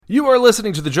You are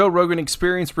listening to the Joe Rogan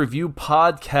Experience Review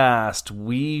Podcast.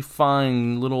 We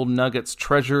find little nuggets,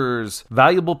 treasures,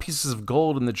 valuable pieces of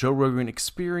gold in the Joe Rogan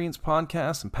Experience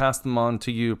Podcast and pass them on to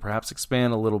you, perhaps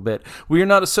expand a little bit. We are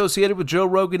not associated with Joe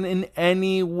Rogan in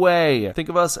any way. Think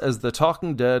of us as the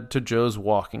Talking Dead to Joe's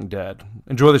Walking Dead.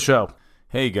 Enjoy the show.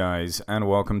 Hey guys, and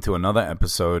welcome to another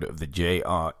episode of the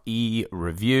JRE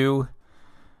Review.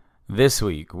 This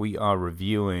week we are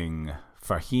reviewing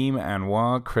Fahim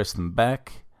Anwar, Kristen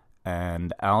Beck,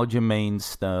 and Aljamain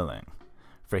Sterling.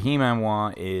 Fahim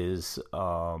Anwar is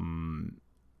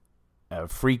a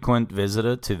frequent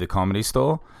visitor to the Comedy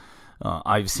Store.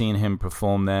 I've seen him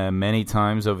perform there many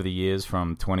times over the years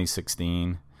from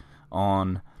 2016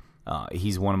 on.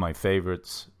 He's one of my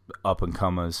favorites,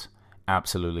 up-and-comers,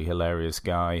 absolutely hilarious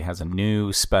guy. Has a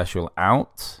new special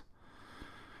out.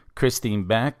 Kristen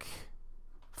Beck,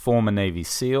 former Navy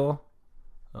SEAL.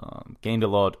 Gained a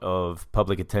lot of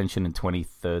public attention in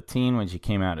 2013 when she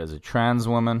came out as a trans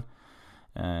woman,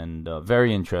 and a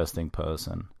very interesting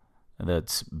person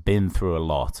that's been through a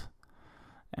lot.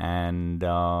 And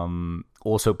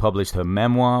also published her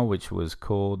memoir, which was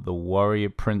called The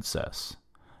Warrior Princess,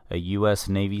 a U.S.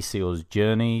 Navy SEAL's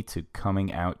journey to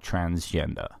coming out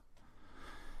transgender.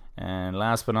 And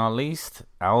last but not least,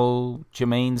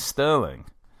 Aljamain Sterling.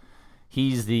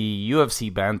 He's the UFC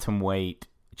bantamweight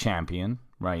champion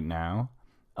right now.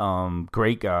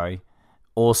 Great guy,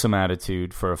 awesome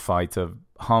attitude for a fighter,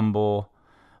 humble,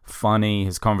 funny.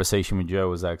 His conversation with Joe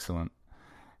was excellent.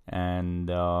 And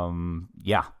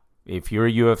yeah, if you're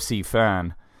a UFC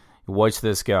fan, watch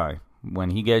this guy. When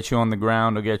he gets you on the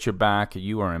ground or gets your back,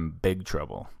 you are in big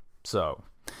trouble. So,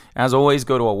 as always,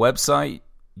 go to our website,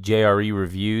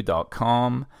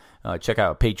 jrereview.com. Check out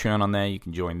our Patreon on there. You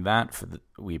can join that.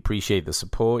 We appreciate the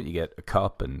support. You get a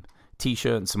cup and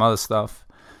t-shirt and some other stuff.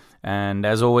 And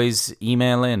as always,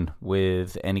 email in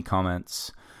with any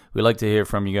comments. We like to hear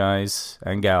from you guys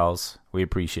and gals. We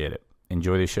appreciate it.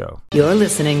 Enjoy the show. You're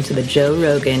listening to the Joe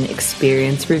Rogan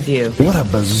Experience Review. What a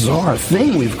bizarre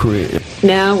thing we've created.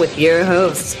 Now with your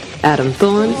hosts, Adam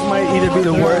Thorne. This might either be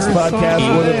the worst podcast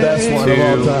or the best one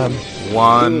of all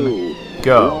time. 1,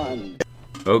 go.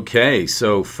 Okay,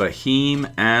 so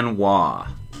Fahim Anwar.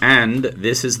 And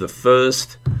this is the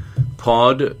first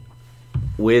pod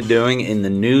we're doing in the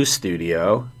new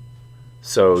studio.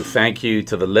 So thank you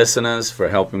to the listeners for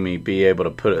helping me be able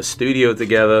to put a studio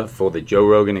together for the Joe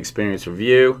Rogan Experience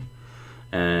Review.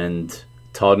 And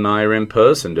Todd and I are in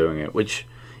person doing it, which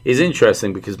is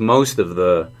interesting because most of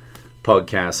the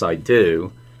podcasts I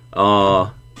do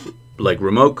are like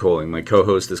remote calling. My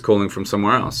co-host is calling from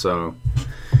somewhere else. So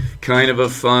kind of a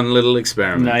fun little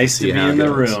experiment. Nice to be in the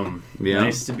goes. room. Yeah.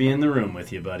 Nice to be in the room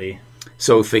with you, buddy.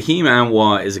 So Fahim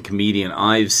Anwar is a comedian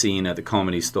I've seen at the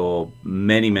Comedy Store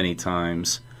many, many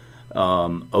times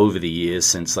over the years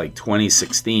since like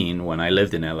 2016 when I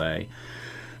lived in LA.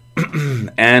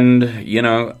 And, you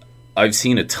know, I've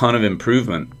seen a ton of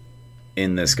improvement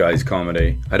in this guy's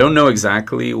comedy. I don't know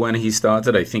exactly when he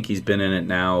started. I think he's been in it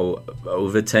now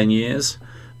over 10 years.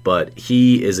 But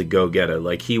he is a go-getter.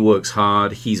 Like, he works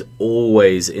hard. He's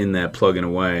always in there plugging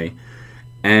away.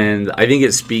 And I think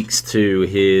it speaks to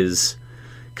his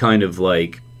kind of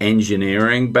like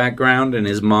engineering background in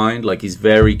his mind. Like, he's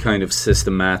very kind of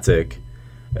systematic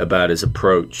about his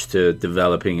approach to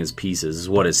developing his pieces, is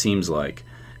what it seems like.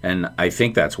 And I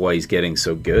think that's why he's getting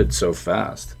so good so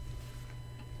fast.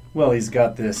 Well, he's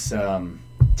got this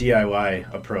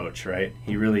DIY approach, right?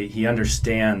 He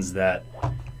understands that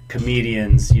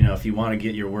comedians, you know, if you want to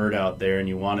get your word out there and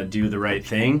you want to do the right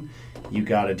thing, you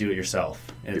got to do it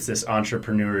yourself. It's this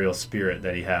entrepreneurial spirit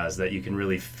that he has that you can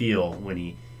really feel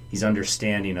when he's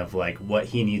understanding of like what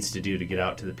he needs to do to get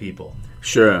out to the people.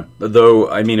 Sure. Though,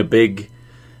 I mean, a big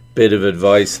bit of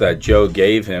advice that Joe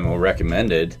gave him or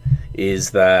recommended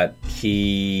is that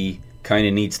he kind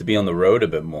of needs to be on the road a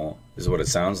bit more, is what it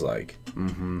sounds like.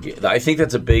 Mm-hmm. I think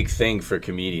that's a big thing for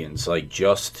comedians, like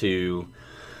just to,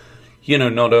 you know,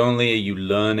 not only are you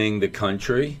learning the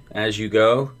country as you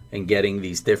go and getting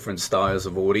these different styles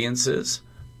of audiences,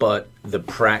 but the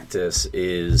practice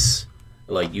is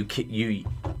like you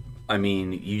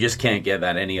just can't get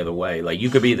that any other way. Like, you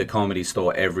could be at the Comedy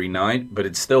Store every night, but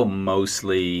it's still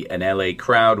mostly an LA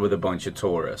crowd with a bunch of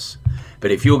tourists.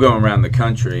 But if you're going around the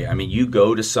country, I mean, you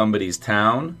go to somebody's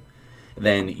town,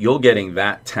 then you're getting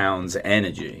that town's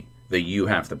energy that you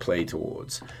have to play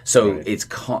towards. So right. It's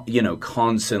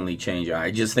constantly changing. I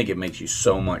just think it makes you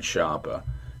so much sharper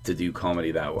to do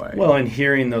comedy that way. Well, and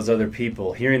hearing those other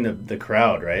people, hearing the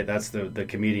crowd, right? That's the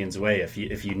comedian's way.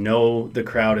 If you know the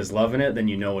crowd is loving it, then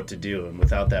you know what to do. And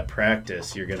without that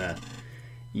practice, you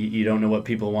don't know what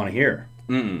people want to hear.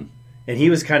 Mm-mm. And he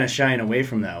was kind of shying away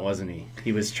from that, wasn't he?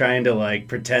 He was trying to like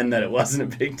pretend that it wasn't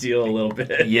a big deal a little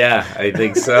bit. Yeah, I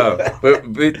think so.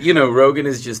 but you know, Rogan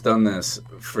has just done this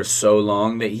for so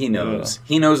long that he knows.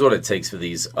 He knows what it takes for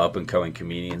these up and coming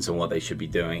comedians and what they should be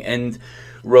doing. And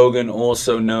Rogan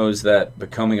also knows that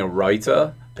becoming a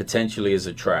writer potentially is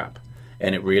a trap,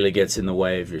 and it really gets in the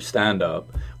way of your stand up,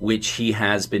 which he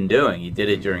has been doing. He did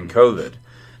it during COVID.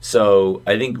 So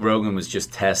I think Rogan was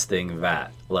just testing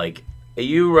that. Like, are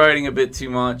you writing a bit too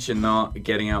much and not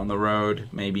getting out on the road?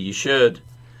 Maybe you should,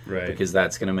 Right. because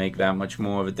that's going to make that much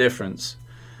more of a difference.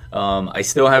 I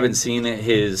still haven't seen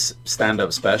his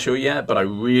stand-up special yet, but I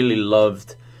really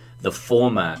loved the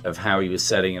format of how he was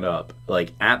setting it up.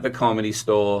 Like, at the Comedy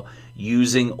Store,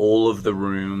 using all of the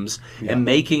rooms and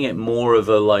making it more of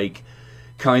a, like,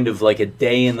 kind of like a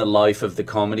day in the life of the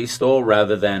Comedy Store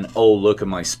rather than, oh, look at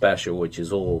my special, which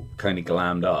is all kind of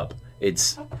glammed up.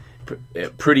 It's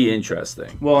pretty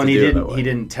interesting. Well, and he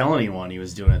didn't tell anyone he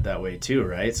was doing it that way too,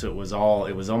 right? So it was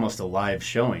almost a live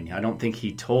showing. I don't think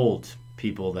he told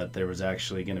people that there was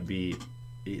actually going to be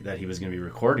that he was going to be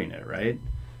recording it, right?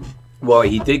 Well,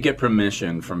 he did get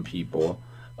permission from people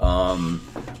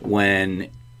when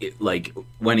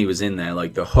he was in there.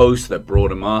 Like, the host that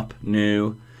brought him up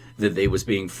knew that it was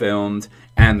being filmed,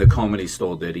 and the Comedy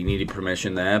Store did. He needed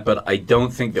permission there, but I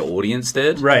don't think the audience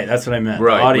did. Right, that's what I meant.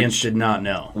 Right, the audience did not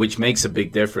know. Which makes a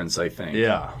big difference, I think.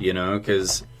 Yeah. You know,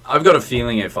 because I've got a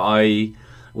feeling if I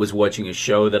was watching a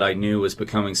show that I knew was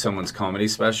becoming someone's comedy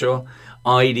special,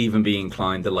 I'd even be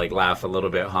inclined to, like, laugh a little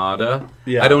bit harder.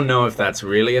 Yeah. I don't know if that's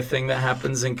really a thing that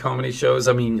happens in comedy shows.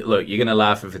 I mean, look, you're going to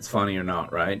laugh if it's funny or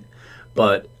not, right?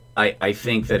 But I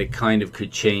think that it kind of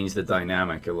could change the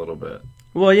dynamic a little bit.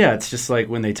 Well, yeah, it's just like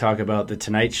when they talk about the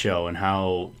Tonight Show and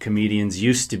how comedians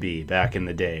used to be back in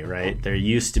the day, right? There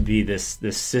used to be this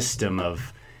system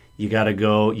of you got to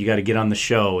get on the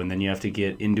show, and then you have to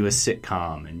get into a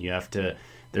sitcom, and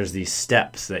there's these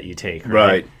steps that you take,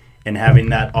 right? And having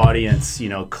that audience,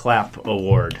 clap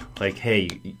award, like, hey,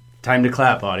 time to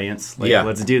clap, audience. Like,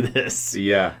 let's do this.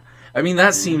 Yeah. I mean,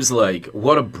 that seems like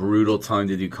what a brutal time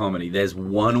to do comedy. There's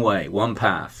one way, one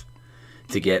path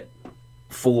to get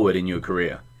forward in your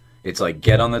career. It's like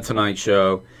get on the Tonight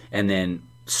Show, and then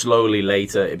slowly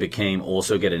later it became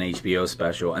also get an HBO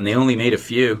special, and they only made a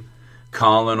few.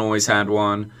 Carlin always had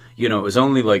one. It was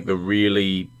only like the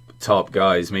really top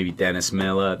guys, maybe Dennis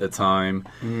Miller at the time.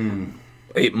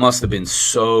 It must have been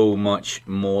so much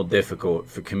more difficult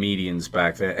for comedians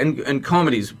back then, and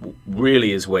comedies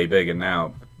really is way bigger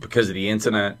now because of the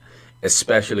internet,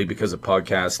 especially because of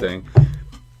podcasting.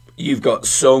 You've got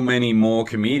so many more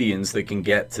comedians that can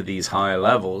get to these higher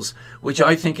levels, which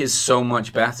I think is so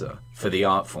much better for the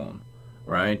art form,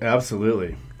 right?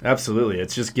 Absolutely.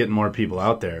 It's just getting more people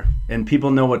out there. And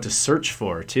people know what to search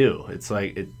for, too. It's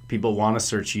like people want to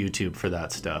search YouTube for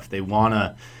that stuff. They want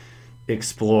to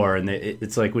explore. And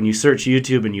it's like when you search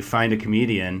YouTube and you find a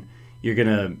comedian, you're going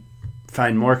to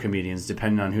find more comedians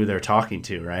depending on who they're talking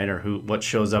to, right? Or what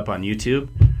shows up on YouTube.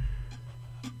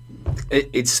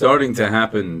 It's starting to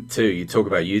happen, too. You talk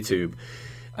about YouTube.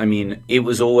 I mean, it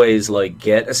was always like,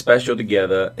 get a special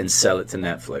together and sell it to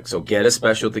Netflix, or get a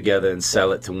special together and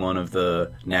sell it to one of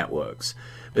the networks.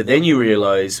 But then you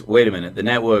realize, wait a minute, the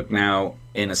network now,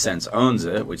 in a sense, owns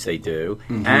it, which they do,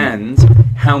 and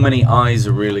how many eyes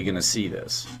are really going to see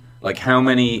this? Like, how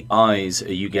many eyes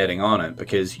are you getting on it?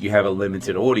 Because you have a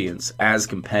limited audience as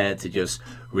compared to just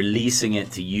releasing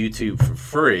it to YouTube for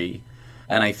free.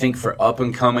 And I think for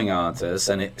up-and-coming artists,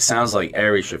 and it sounds like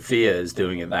Ari Shaffir is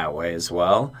doing it that way as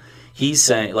well, he's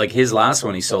saying, like, his last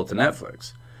one he sold to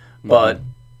Netflix. But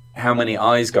how many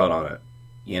eyes got on it?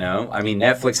 I mean,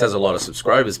 Netflix has a lot of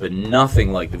subscribers, but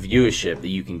nothing like the viewership that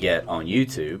you can get on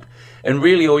YouTube. And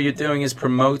really all you're doing is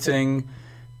promoting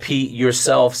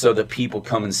yourself so that people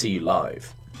come and see you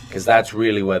live. Because that's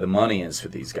really where the money is for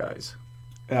these guys.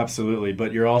 Absolutely.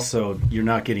 But you're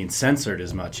not getting censored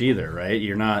as much either, right?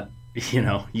 You're not...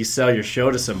 you sell your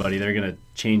show to somebody, they're going to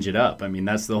change it up. I mean,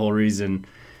 that's the whole reason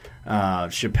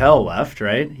Chappelle left,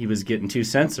 right? He was getting too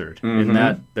censored. And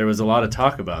that there was a lot of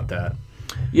talk about that.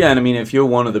 Yeah, and I mean, if you're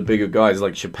one of the bigger guys,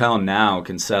 like Chappelle now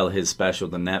can sell his special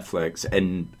to Netflix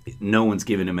and no one's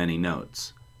giving him any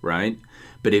notes, right?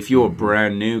 But if you're a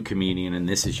brand new comedian and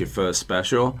this is your first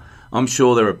special, I'm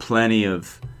sure there are plenty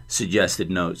of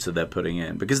suggested notes that they're putting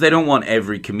in, because they don't want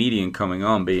every comedian coming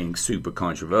on being super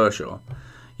controversial.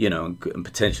 And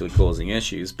potentially causing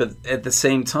issues. But at the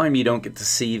same time, you don't get to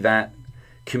see that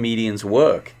comedian's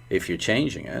work if you're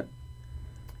changing it.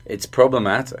 It's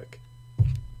problematic.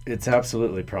 It's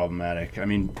absolutely problematic. I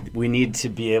mean, we need to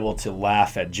be able to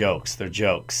laugh at jokes. They're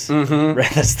jokes. Mm-hmm.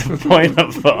 That's the point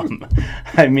of them.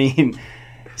 I mean,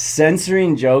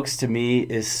 censoring jokes to me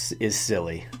is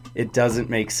silly. It doesn't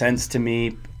make sense to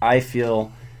me. I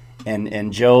feel,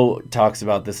 and Joe talks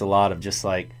about this a lot, of just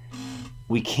like,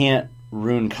 we can't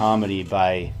ruin comedy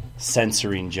by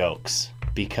censoring jokes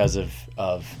because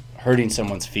of hurting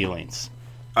someone's feelings.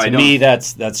 To me,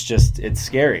 that's just, it's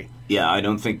scary. Yeah, I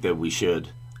don't think that we should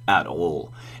at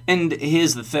all. And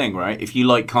here's the thing, right? If you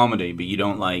like comedy, but you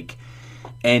don't like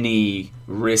any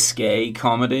risque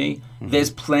comedy, there's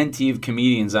plenty of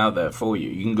comedians out there for you.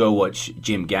 You can go watch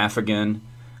Jim Gaffigan.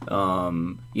 I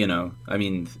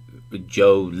mean,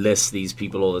 Joe lists these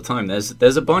people all the time.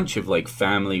 There's a bunch of like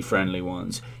family-friendly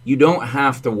ones. You don't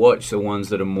have to watch the ones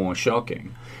that are more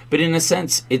shocking. But in a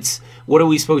sense, it's, what are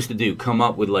we supposed to do? Come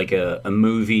up with like a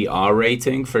movie R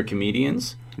rating for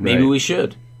comedians? Maybe we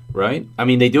should, right? I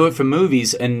mean, they do it for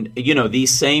movies, and,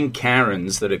 these same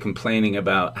Karens that are complaining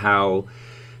about how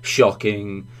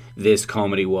shocking this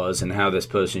comedy was and how this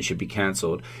person should be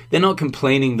canceled, they're not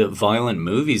complaining that violent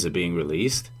movies are being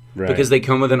released, because they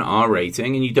come with an R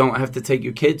rating, and you don't have to take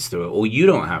your kids to it, or you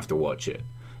don't have to watch it.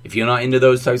 If you're not into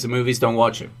those types of movies, don't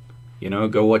watch it.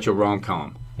 Go watch a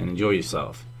rom-com and enjoy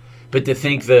yourself. But to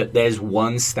think that there's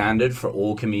one standard for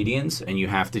all comedians and you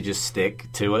have to just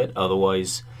stick to it,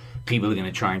 otherwise people are going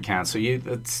to try and cancel you,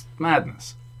 that's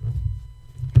madness.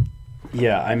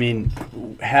 Yeah, I mean,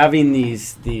 having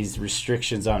these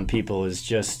restrictions on people is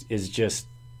just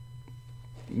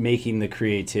making the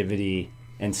creativity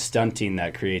and stunting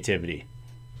that creativity,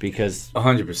 because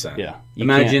 100%. Yeah,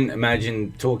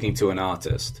 imagine talking to an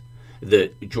artist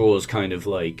that draws kind of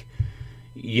like,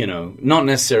 not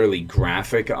necessarily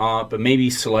graphic art, but maybe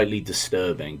slightly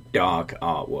disturbing, dark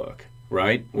artwork,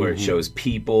 right? Where it shows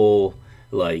people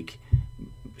like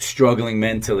struggling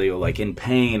mentally, or like in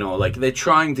pain, or like they're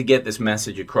trying to get this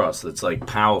message across that's like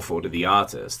powerful to the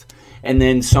artist. And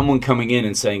then someone coming in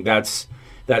and saying that's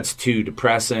too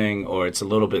depressing, or it's a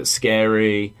little bit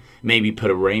scary, maybe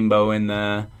put a rainbow in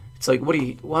there. It's like, what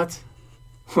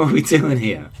are we doing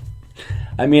here?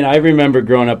 I mean, I remember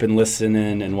growing up and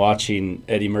listening and watching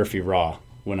Eddie Murphy Raw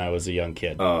when I was a young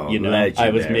kid. Oh, legendary. I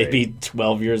was maybe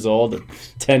 12 years old,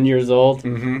 10 years old,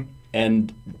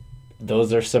 and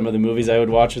those are some of the movies I would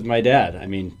watch with my dad. I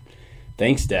mean,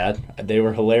 thanks, Dad. They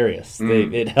were hilarious.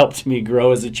 It helped me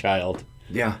grow as a child.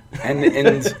 Yeah,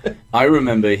 and I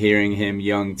remember hearing him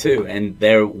young too, and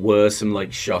there were some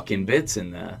like shocking bits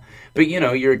in there. But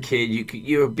you're a kid,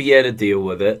 you'd be able to deal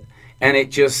with it. And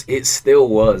it still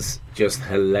was just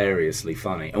hilariously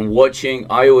funny. And watching,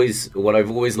 what I've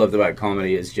always loved about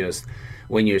comedy is just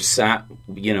when you're sat,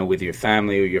 with your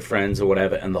family or your friends or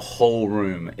whatever, and the whole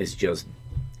room is just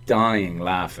dying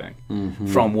laughing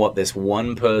from what this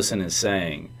one person is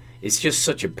saying. It's just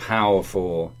such a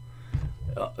powerful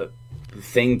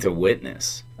thing to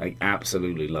witness. I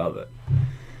absolutely love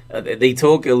it. They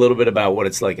talk a little bit about what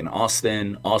it's like in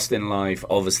Austin life.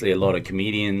 Obviously, a lot of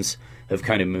comedians have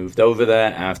kind of moved over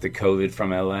there after COVID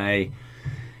from LA.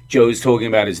 Joe's talking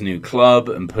about his new club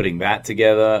and putting that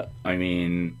together. I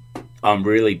mean, I'm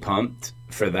really pumped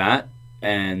for that,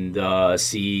 and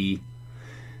see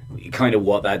kind of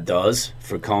what that does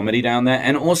for comedy down there,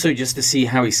 and also just to see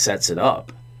how he sets it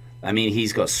up. I mean,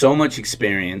 he's got so much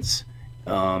experience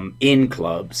in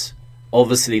clubs.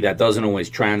 Obviously, that doesn't always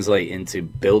translate into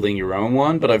building your own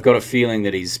one, but I've got a feeling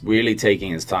that he's really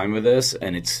taking his time with this,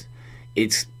 and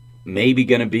it's maybe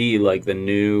going to be like the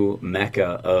new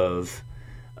mecca of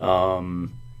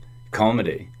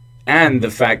comedy. And the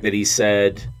fact that he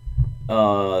said,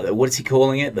 what's he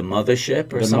calling it? The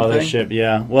mothership or something? The mothership,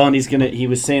 yeah. Well, and he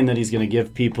was saying that he's going to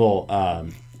give people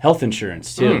health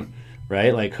insurance too,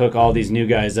 right? Like hook all these new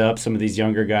guys up, some of these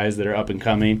younger guys that are up and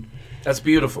coming. That's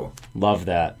beautiful. Love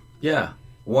that. Yeah.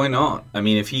 Why not? I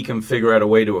mean, if he can figure out a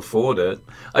way to afford it.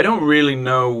 I don't really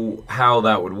know how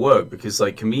that would work, because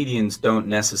like comedians don't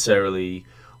necessarily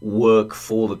work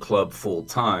for the club full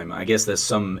time. I guess there's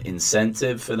some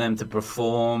incentive for them to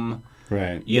perform,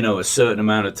 right, a certain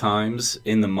amount of times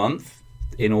in the month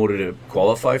in order to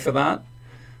qualify for that.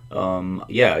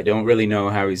 I don't really know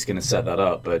how he's going to set that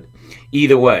up, but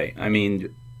either way, I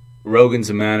mean, Rogan's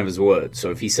a man of his word.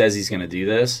 So if he says he's going to do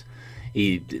this,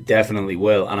 he definitely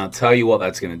will. And I'll tell you what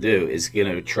that's going to do is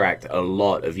going to attract a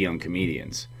lot of young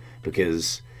comedians,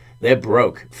 because they're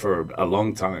broke for a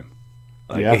long time.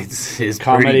 Like, yeah. It's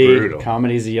pretty brutal.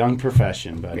 Comedy's a young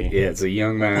profession, buddy. Yeah, it's a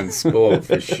young man's sport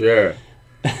for sure.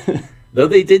 Though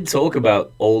they did talk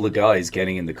about older guys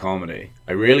getting into comedy.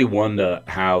 I really wonder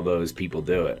how those people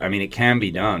do it. I mean, it can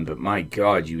be done, but my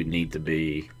God, you would need to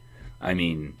be,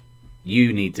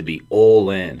 you need to be all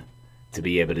in to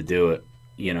be able to do it,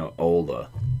 you know, older.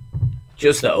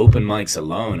 Just the open mics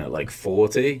alone at like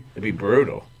 40, it'd be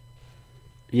brutal.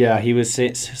 Yeah, he was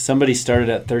saying somebody started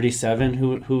at 37.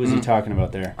 Who was he talking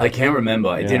about there? I can't remember.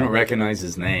 I didn't recognize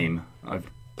his name. I've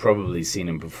probably seen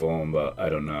him perform, but I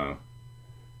don't know.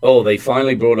 Oh, they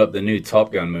finally brought up the new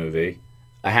Top Gun movie.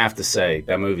 I have to say,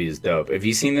 that movie is dope. Have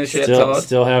you seen this yet, Todd?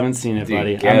 Still haven't seen it,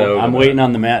 Dude, buddy. I'm waiting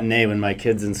on the matinee when my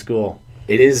kid's in school.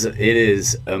 It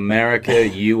is America,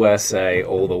 USA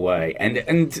all the way.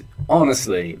 And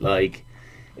honestly, like,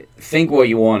 think what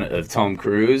you want of Tom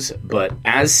Cruise, but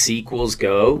as sequels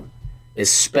go,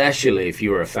 especially if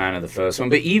you were a fan of the first one,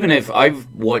 but even if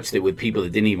I've watched it with people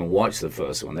that didn't even watch the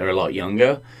first one, they're a lot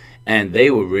younger, and they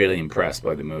were really impressed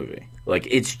by the movie. Like,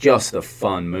 it's just a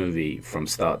fun movie from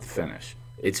start to finish.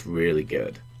 It's really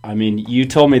good. I mean, you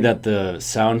told me that the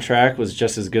soundtrack was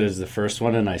just as good as the first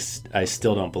one, and I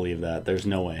still don't believe that. There's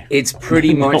no way. It's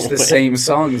pretty much the same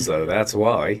songs, though. That's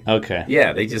why. Okay.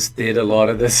 Yeah, they just did a lot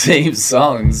of the same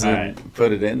songs and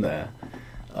put it in there.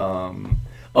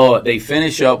 They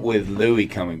finish up with Louis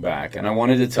coming back, and I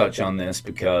wanted to touch on this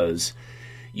because,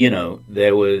 you know,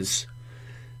 there was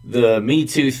the Me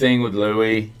Too thing with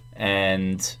Louis,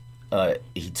 and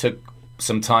he took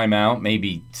some time out,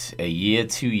 maybe a year,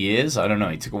 2 years. I don't know.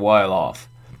 He took a while off.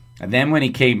 And then when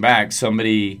he came back,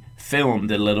 somebody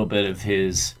filmed a little bit of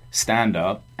his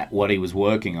stand-up, what he was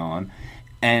working on.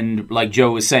 And like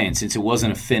Joe was saying, since it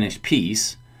wasn't a finished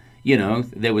piece, you know,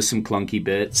 there was some clunky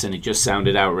bits and it just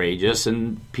sounded outrageous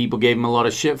and people gave him a lot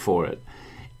of shit for it.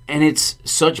 And it's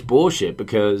such bullshit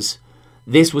because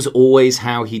this was always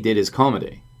how he did his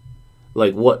comedy.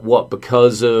 Like, what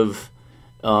because of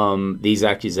these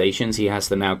accusations, he has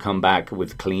to now come back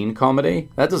with clean comedy?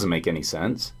 That doesn't make any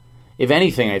sense. If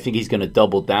anything, I think he's going to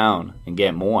double down and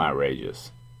get more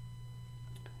outrageous.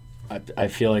 I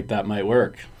feel like that might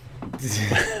work.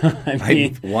 I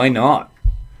mean, why not?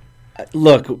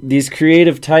 Look, these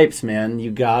creative types, man,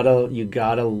 you gotta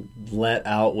let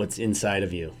out what's inside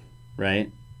of you,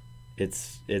 right?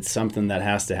 It's something that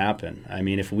has to happen. I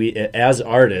mean, if we, as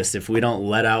artists, if we don't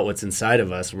let out what's inside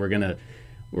of us, we're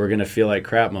gonna feel like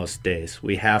crap most days.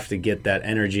 We have to get that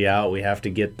energy out. We have to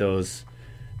get those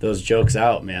jokes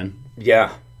out, man.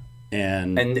 Yeah,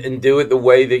 and do it the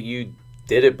way that you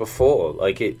did it before.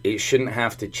 Like it shouldn't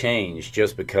have to change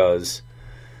just because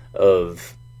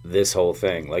of this whole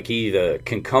thing. Like, he either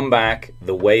can come back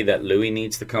the way that Louis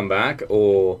needs to come back,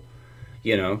 or,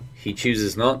 you know, he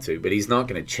chooses not to. But he's not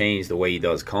going to change the way he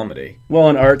does comedy. Well,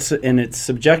 in arts, and it's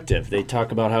subjective. They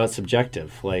talk about how it's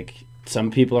subjective. Like, some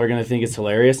people are going to think it's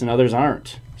hilarious and others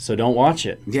aren't. So don't watch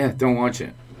it. Yeah, don't watch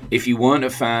it. If you weren't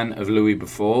a fan of Louis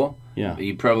before,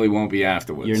 you probably won't be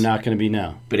afterwards. You're not going to be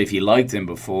now. But if you liked him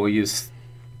before,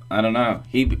 I don't know.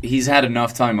 He's had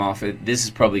enough time off it. This is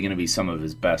probably going to be some of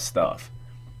his best stuff.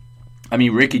 I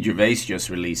mean, Ricky Gervais just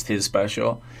released his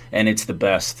special, and it's the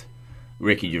best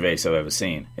Ricky Gervais I've ever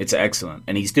seen. It's excellent.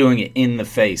 And he's doing it in the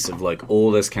face of, like, all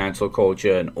this cancel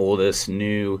culture and all this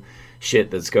new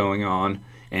shit that's going on,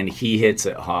 and he hits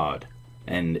it hard.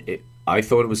 And I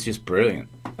thought it was just brilliant.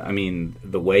 I mean,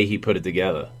 the way he put it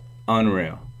together.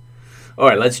 Unreal. All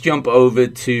right, let's jump over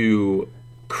to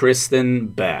Kristen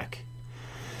Beck.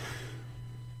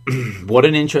 What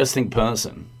an interesting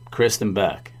person, Kristen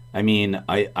Beck. I mean,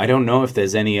 I don't know if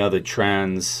there's any other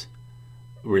trans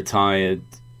retired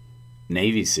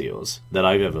Navy SEALs that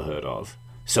I've ever heard of.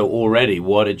 So already,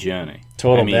 what a journey.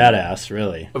 Total badass,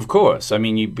 really. Of course. I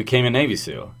mean, you became a Navy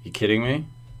SEAL. You kidding me?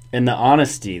 And the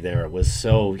honesty there was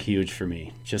so huge for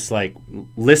me. Just like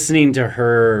listening to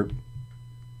her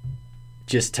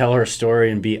just tell her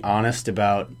story and be honest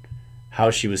about how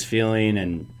she was feeling,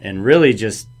 and really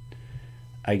just,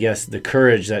 I guess, the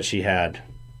courage that she had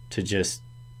to just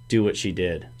do what she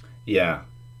did. Yeah.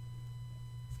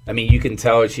 I mean, you can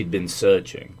tell she'd been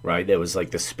searching, right? There was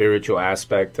like the spiritual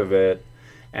aspect of it.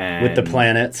 And with the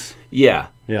planets. Yeah.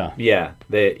 Yeah. Yeah.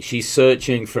 She's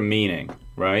searching for meaning,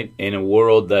 right? In a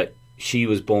world that she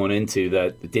was born into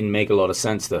that didn't make a lot of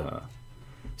sense to her.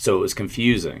 So it was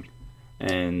confusing.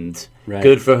 And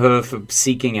good for her for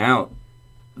seeking out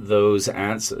those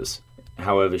answers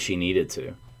however she needed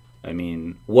to. I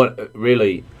mean, whatever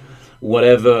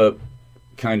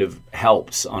kind of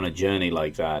helps on a journey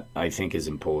like that, I think is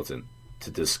important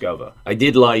to discover. I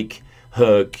did like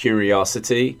her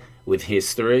curiosity with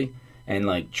history and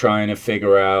like trying to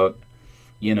figure out,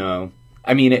 you know,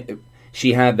 I mean,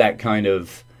 she had that kind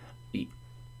of,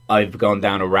 I've gone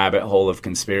down a rabbit hole of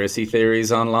conspiracy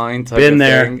theories online type been of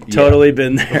there, thing. Totally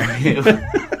been there.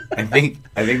 I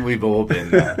think we've all been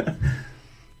there.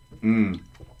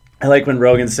 I like when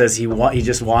Rogan says he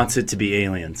just wants it to be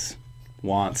aliens.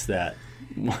 wants that.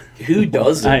 Who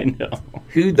doesn't? I know.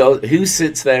 Who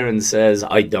sits there and says,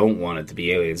 I don't want it to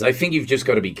be aliens? I think you've just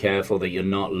got to be careful that you're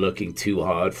not looking too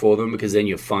hard for them, because then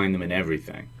you'll find them in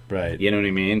everything. Right. You know what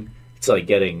I mean? It's like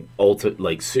getting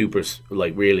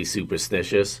really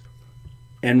superstitious.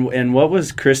 And what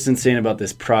was Kristen saying about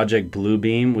this Project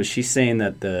Bluebeam? Was she saying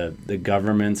that the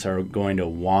governments are going to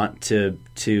want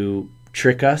to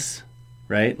trick us,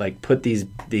 right? Like put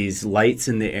these lights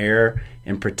in the air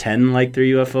and pretend like they're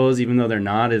UFOs even though they're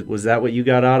not? Was that what you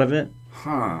got out of it?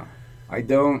 Huh. I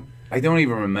don't even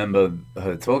remember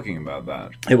her talking about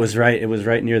that. It was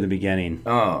right near the beginning.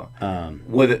 Oh.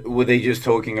 Were they just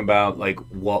talking about like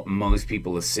what most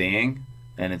people are seeing?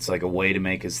 And it's like a way to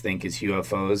make us think it's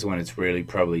UFOs when it's really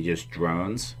probably just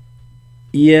drones.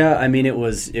 Yeah, I mean it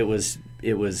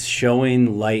was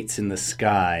showing lights in the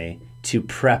sky to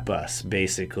prep us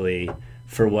basically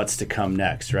for what's to come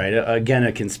next, right? Again,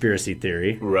 a conspiracy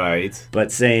theory, right?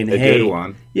 But saying, a hey, good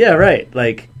one. Yeah, right.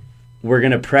 Like we're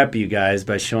gonna prep you guys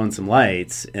by showing some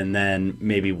lights, and then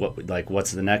maybe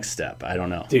what's the next step? I don't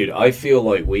know, dude. I feel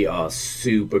like we are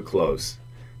super close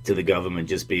to the government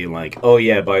just being like, oh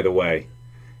yeah, by the way,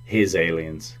 here's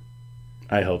aliens.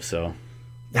 I hope so.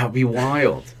 That would be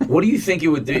wild. What do you think it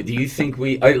would do? Do you think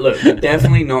look, we're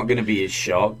definitely not going to be as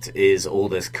shocked as all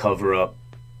this cover-up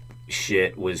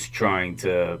shit was trying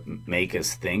to make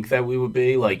us think that we would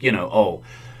be. Like,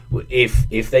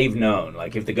 if they've known,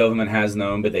 like if the government has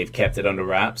known but they've kept it under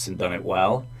wraps and done it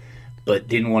well, but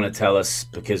didn't want to tell us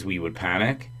because we would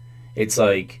panic, it's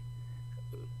like,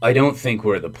 I don't think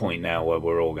we're at the point now where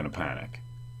we're all going to panic.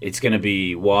 It's going to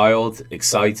be wild,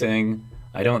 exciting.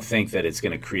 I don't think that it's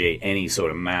going to create any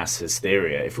sort of mass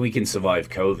hysteria. If we can survive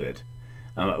COVID,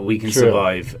 we can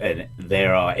survive an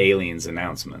 "there are aliens"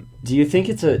 announcement. Do you think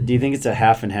it's a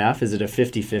half and half? Is it a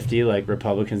 50-50 like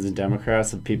Republicans and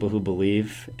Democrats of people who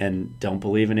believe and don't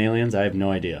believe in aliens? I have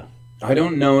no idea. I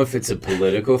don't know if it's a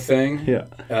political thing. Yeah.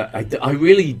 I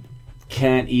really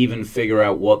can't even figure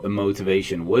out what the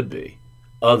motivation would be,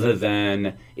 other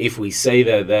than if we say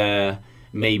they're there,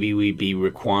 maybe we'd be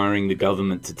requiring the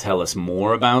government to tell us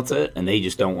more about it, and they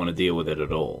just don't want to deal with it at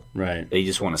all. Right. They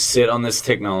just want to sit on this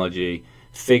technology,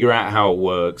 figure out how it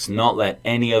works, not let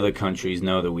any other countries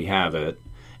know that we have it,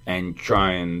 and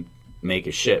try and make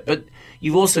a ship. But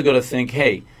you've also got to think,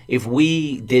 hey, if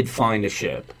we did find a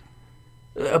ship,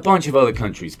 a bunch of other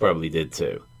countries probably did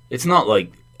too. It's not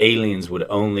like aliens would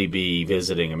only be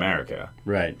visiting America.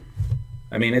 Right.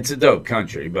 I mean, it's a dope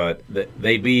country, but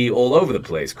they'd be all over the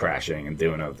place crashing and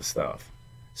doing other stuff.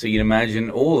 So you'd imagine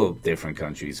all different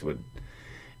countries would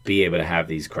be able to have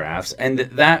these crafts. And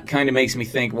that kind of makes me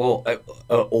think, well,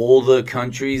 are all the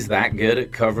countries that good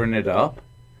at covering it up?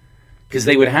 Because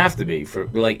they would have to be.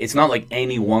 It's not like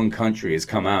any one country has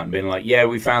come out and been like, yeah,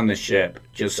 we found this ship,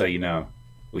 just so you know,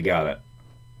 we got it.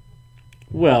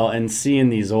 Well, and seeing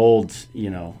these old,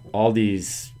 all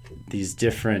these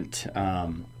different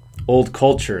old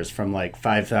cultures from like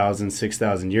 5,000,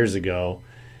 6,000 years ago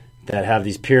that have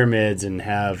these pyramids and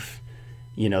have,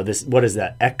 this, what is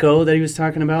that, echo that he was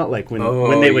talking about? Like when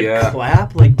they would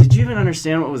clap? Like, did you even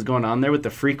understand what was going on there with the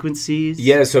frequencies?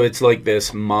 Yeah, so it's like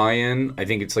this Mayan, I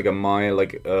think it's like a Maya,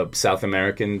 like a South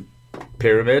American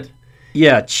pyramid.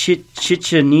 Yeah,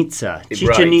 Chichen Itza.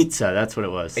 Chichen Itza, that's what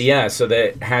it was. Yeah, so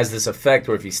that has this effect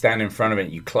where if you stand in front of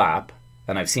it, you clap.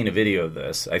 And I've seen a video of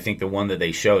this. I think the one that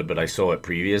they showed, but I saw it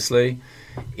previously.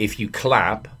 If you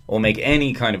clap or make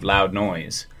any kind of loud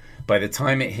noise, by the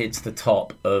time it hits the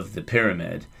top of the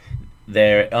pyramid,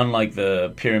 they're unlike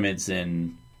the pyramids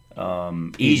in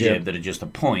Egypt that are just a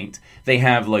point. They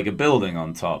have like a building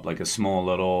on top, like a small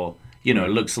little, it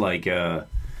looks like a,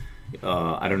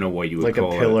 I don't know what you would call it.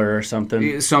 Like a pillar or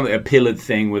something? A pillared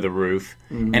thing with a roof.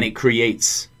 Mm-hmm. And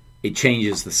it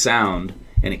changes the sound.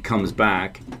 And it comes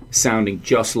back sounding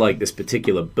just like this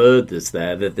particular bird that's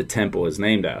there that the temple is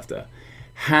named after.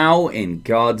 How in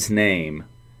God's name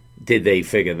did they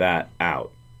figure that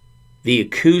out? The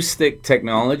acoustic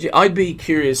technology? I'd be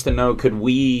curious to know,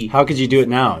 how could you do it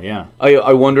now? Yeah.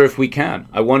 I wonder if we can.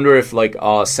 I wonder if like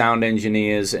our sound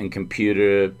engineers and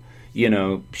computer,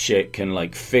 shit can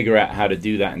like figure out how to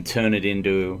do that and turn it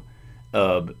into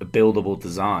a buildable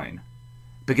design.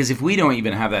 Because if we don't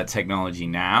even have that technology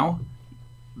now,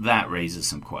 that raises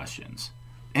some questions.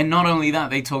 And not only that,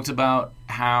 they talked about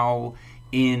how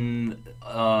in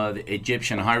the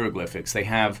Egyptian hieroglyphics, they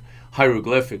have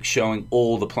hieroglyphics showing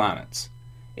all the planets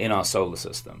in our solar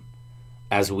system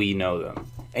as we know them.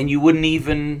 And you wouldn't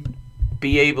even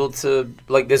be able to,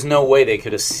 there's no way they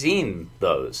could have seen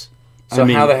those. So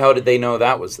how the hell did they know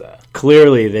that was there?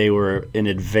 Clearly they were an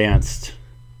advanced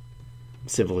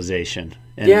civilization.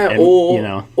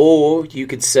 Or you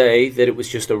could say that it was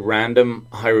just a random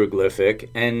hieroglyphic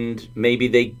and maybe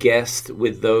they guessed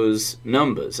with those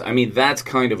numbers. I mean, that's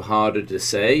kind of harder to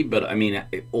say, but I mean,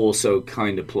 also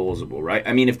kind of plausible, right?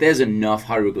 I mean, if there's enough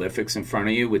hieroglyphics in front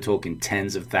of you, we're talking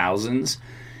tens of thousands,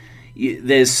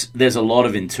 there's a lot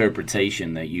of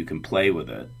interpretation that you can play with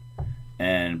it.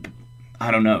 And I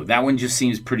don't know, that one just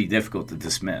seems pretty difficult to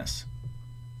dismiss.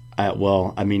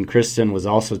 Kristen was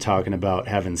also talking about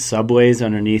having subways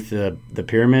underneath the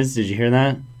pyramids. Did you hear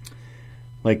that?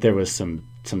 Like there was some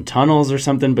tunnels or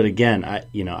something. But again,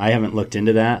 I haven't looked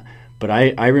into that. But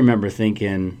I remember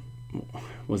thinking,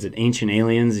 was it Ancient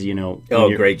Aliens?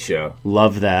 Great show.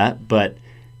 Love that. But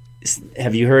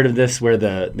have you heard of this where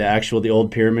the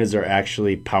old pyramids are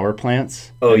actually power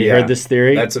plants? Oh, have you heard this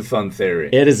theory? That's a fun theory.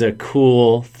 It is a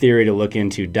cool theory to look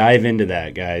into. Dive into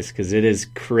that, guys, because it is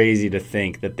crazy to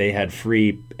think that they had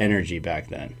free energy back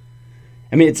then.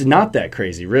 I mean, it's not that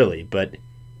crazy, really, but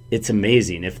it's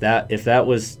amazing if that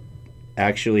was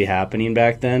actually happening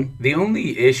back then. The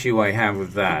only issue I have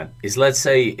with that is, let's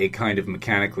say it kind of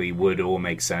mechanically would all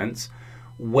make sense.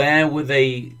 Where were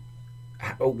they?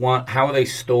 How are they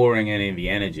storing any of the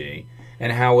energy,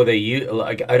 and how are they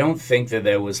I don't think that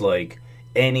there was like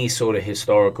any sort of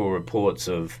historical reports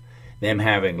of them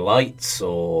having lights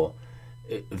or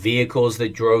vehicles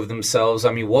that drove themselves.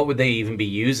 I mean, what would they even be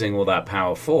using all that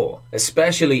power for?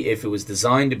 Especially if it was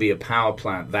designed to be a power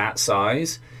plant that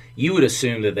size, you would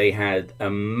assume that they had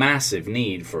a massive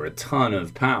need for a ton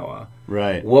of power.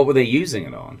 Right. What were they using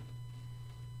it on?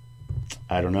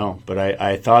 I don't know, but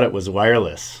I thought it was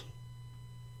wireless.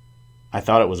 I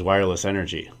thought it was wireless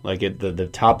energy. Like the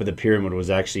top of the pyramid was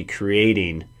actually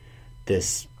creating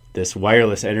this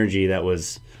wireless energy that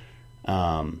was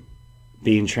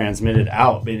being transmitted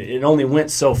out. It only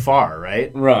went so far, right?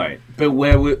 Right. But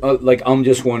I'm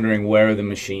just wondering, where are the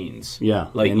machines? Yeah.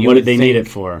 Like, and what did they need it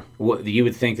for? You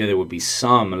would think that there would be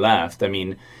some left. I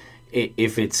mean,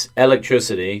 if it's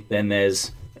electricity, then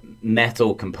there's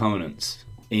metal components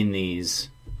in these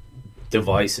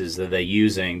devices that they're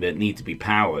using that need to be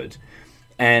powered.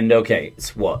 And, okay,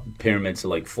 it's what? Pyramids are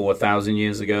like 4,000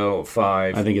 years ago or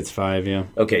 5? I think it's 5, yeah.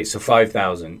 Okay, so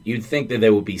 5,000. You'd think that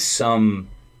there would be some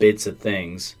bits of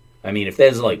things. I mean, if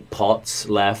there's like pots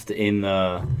left in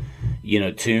the,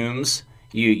 tombs,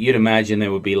 you'd imagine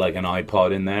there would be like an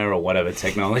iPod in there or whatever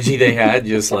technology they had.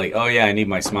 Just like, oh yeah, I need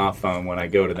my smartphone when I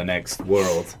go to the next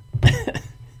world.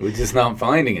 We're just not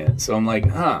finding it. So I'm like,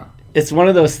 huh. It's one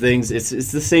of those things. It's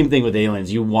the same thing with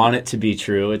aliens. You want it to be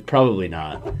true. It's probably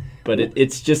not. But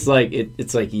it's just like,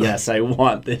 it's like, yes, I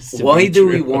want this to be true. Why do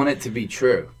we want it to be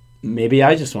true? Maybe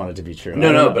I just want it to be true.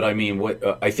 No, but I mean,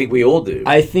 I think we all do.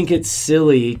 I think it's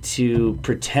silly to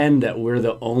pretend that we're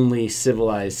the only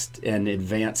civilized and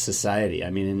advanced society. I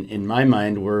mean, in my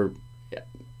mind, we're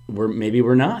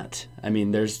not. I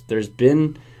mean, there's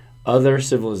been other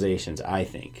civilizations, I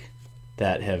think,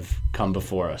 that have come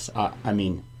before us. I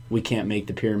mean, we can't make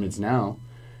the pyramids now.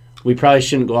 We probably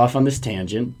shouldn't go off on this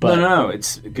tangent, but... No,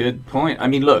 it's a good point. I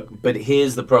mean, look, but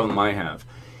here's the problem I have.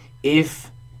 If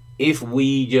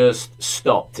we just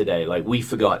stop today, like we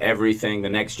forgot everything, the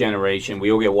next generation,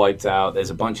 we all get wiped out, there's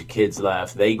a bunch of kids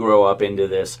left, they grow up into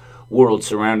this world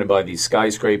surrounded by these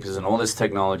skyscrapers and all this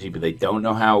technology, but they don't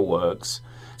know how it works,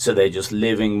 so they're just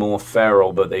living more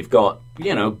feral, but they've got,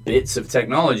 bits of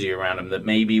technology around them that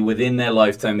maybe within their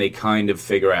lifetime they kind of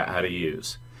figure out how to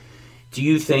use. Do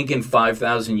you think in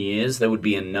 5,000 years there would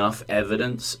be enough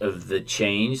evidence of the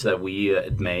change that we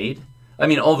had made? I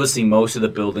mean, obviously most of the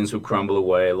buildings would crumble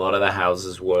away, a lot of the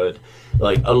houses would,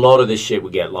 like a lot of this shit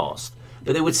would get lost.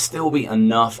 But there would still be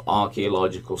enough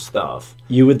archaeological stuff.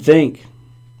 You would think,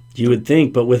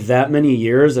 but with that many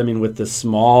years, I mean, with the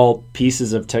small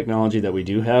pieces of technology that we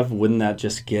do have, wouldn't that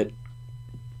just get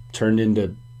turned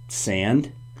into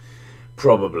sand?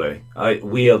 Probably.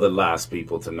 We are the last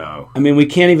people to know. I mean, we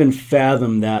can't even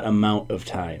fathom that amount of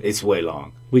time. It's way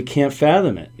long. We can't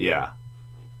fathom it. Yeah.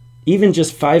 Even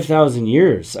just 5,000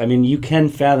 years. I mean, you can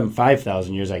fathom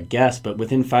 5,000 years, I guess, but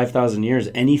within 5,000 years,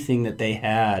 anything that they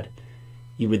had,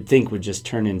 you would think would just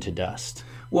turn into dust.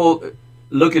 Well,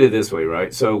 look at it this way,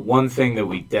 right? So one thing that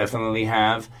we definitely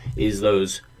have is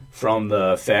those, from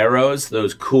the pharaohs,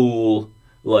 those cool,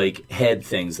 like, head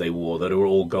things they wore that are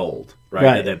all gold. Right,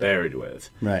 that they're buried with.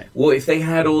 Right. Well, if they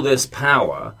had all this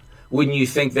power, wouldn't you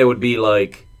think there would be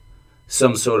like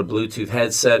some sort of Bluetooth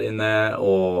headset in there,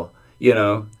 or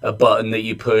a button that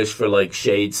you push for like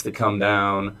shades to come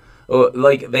down, or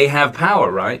like they have power,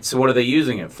 right? So what are they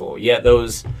using it for? Yet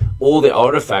all the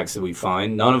artifacts that we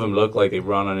find, none of them look like they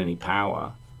run on any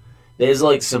power. There's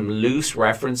like some loose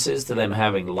references to them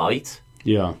having light.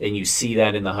 Yeah. And you see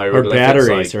that in the Or hieroglyphics.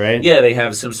 batteries, like, right? Yeah, they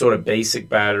have some sort of basic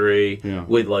battery Yeah.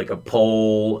 with like a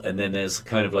pole, and then there's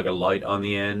kind of like a light on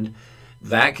the end.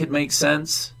 That could make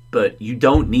sense, but you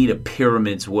don't need a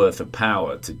pyramid's worth of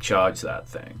power to charge that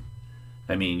thing.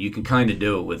 I mean, you can kind of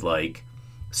do it with like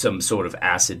some sort of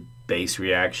acid-base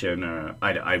reaction. Or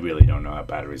I really don't know how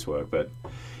batteries work, but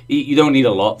you don't need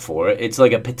a lot for it. It's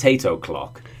like a potato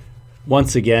clock.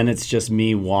 Once again, it's just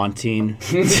me wanting.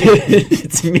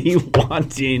 It's me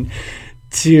wanting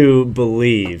to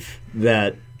believe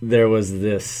that there was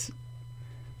this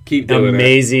Keep doing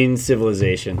amazing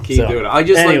civilization. Keep doing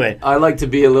it. I like to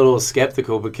be a little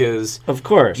skeptical because, of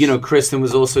course, Kristen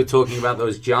was also talking about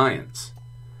those giants.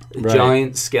 Right.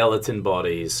 Giant skeleton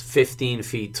bodies, 15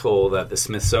 feet tall, that the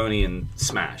Smithsonian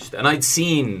smashed. And I'd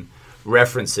seen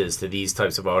references to these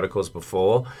types of articles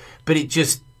before, but it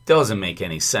just doesn't make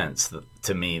any sense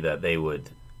to me that they would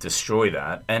destroy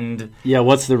that. And yeah,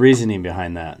 what's the reasoning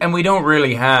behind that? And we don't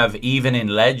really have, even in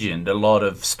legend, a lot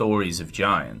of stories of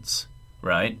giants,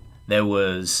 right? There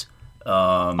was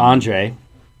Andre.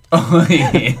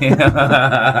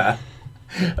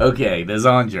 Okay, there's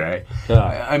Andre.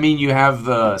 Yeah. I mean, you have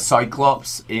the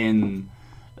Cyclops in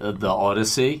the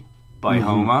Odyssey by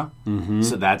Homer. Mm-hmm.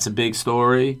 So that's a big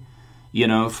story,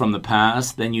 from the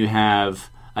past. Then you have,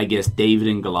 I guess, David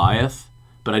and Goliath.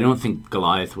 But I don't think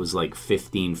Goliath was like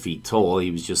 15 feet tall. He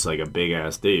was just like a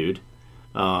big-ass dude.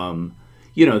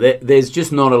 There's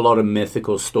just not a lot of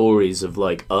mythical stories of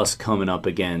like us coming up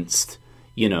against,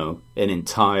 an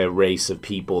entire race of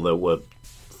people that were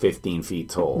 15 feet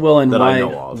tall. Well, and that I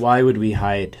know of. Why would we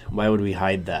hide? Why would we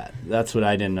hide that? That's what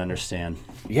I didn't understand.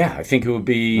 Yeah, I think it would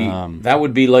be that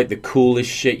would be like the coolest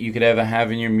shit you could ever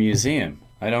have in your museum.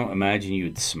 I don't imagine you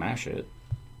would smash it.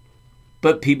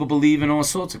 But people believe in all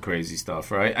sorts of crazy stuff,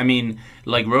 right? I mean,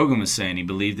 like Rogan was saying, he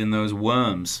believed in those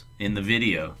worms in the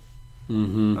video.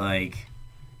 Mm-hmm. Like,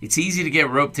 it's easy to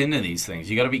get roped into these things.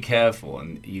 You got to be careful,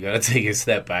 and you got to take a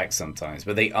step back sometimes.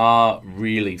 But they are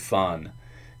really fun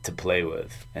to play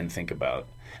with and think about.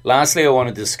 Lastly, I want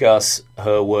to discuss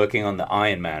her working on the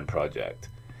Iron Man project.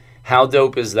 How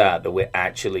dope is that we're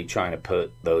actually trying to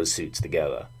put those suits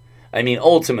together? I mean,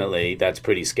 ultimately, that's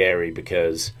pretty scary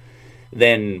because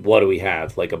then what do we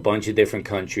have? Like a bunch of different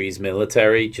countries,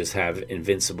 military, just have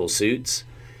invincible suits?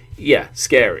 Yeah,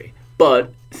 scary.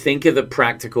 But think of the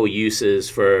practical uses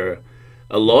for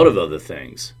a lot of other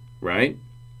things, right?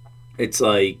 It's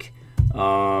like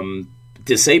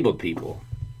disabled people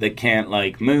that can't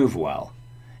like move well.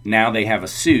 Now they have a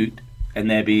suit and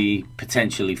they'll be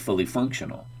potentially fully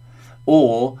functional.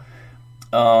 Or,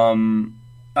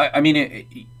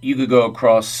 you could go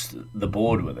across the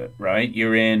board with it, right?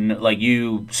 You're in, like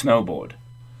you snowboard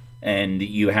and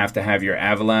you have to have your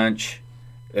avalanche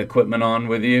equipment on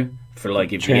with you for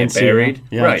like if you get buried.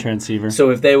 Yeah, right. transceiver. So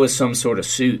if there was some sort of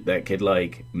suit that could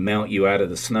like melt you out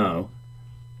of the snow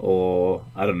or,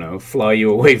 I don't know, fly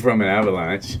you away from an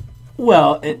avalanche.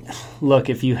 Well, look,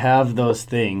 if you have those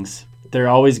things, they're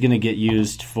always going to get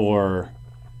used for...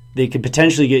 They could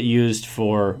potentially get used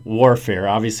for warfare.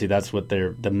 Obviously, that's what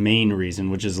they're the main reason,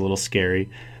 which is a little scary.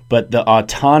 But the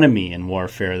autonomy in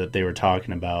warfare that they were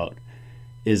talking about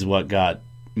is what got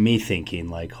me thinking,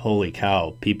 like, holy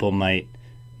cow, people might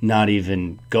not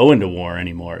even go into war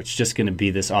anymore. It's just going to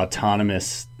be this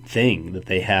autonomous thing that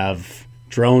they have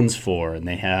drones for, and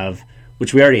they have,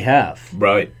 which we already have.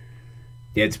 Right.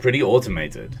 Yeah, it's pretty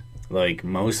automated. Like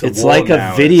most of it's like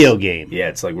a video game. Yeah,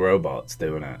 it's like robots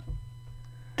doing it.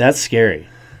 That's scary.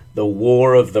 The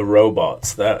War of the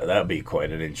Robots. That'd be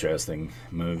quite an interesting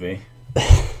movie.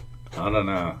 I don't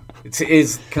know.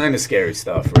 It's kind of scary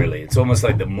stuff, really. It's almost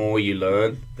like the more you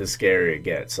learn, the scarier it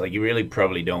gets. Like you really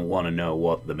probably don't want to know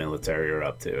what the military are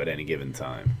up to at any given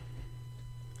time.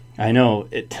 I know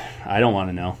it. I don't want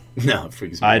to know. No, it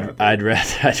freaks me out. I'd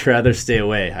rather stay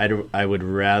away. I would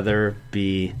rather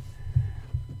be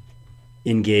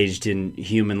engaged in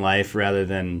human life rather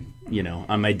than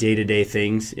on my day-to-day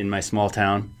things in my small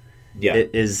town. Yeah,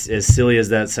 it is as silly as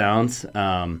that sounds.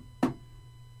 Yeah,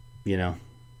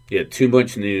 too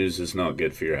much news is not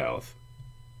good for your health,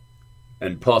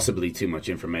 and possibly too much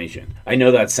information. I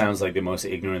know that sounds like the most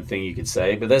ignorant thing you could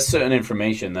say, but there's certain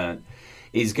information that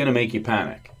is going to make you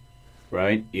panic.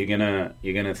 Right? You're gonna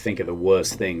think of the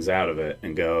worst things out of it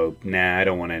and go, nah, I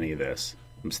don't want any of this.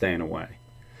 I'm staying away.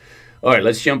 All right,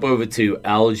 let's jump over to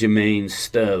Aljamain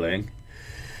Sterling.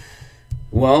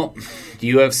 Well,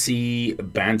 UFC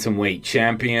bantamweight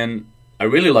champion. I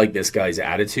really like this guy's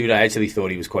attitude. I actually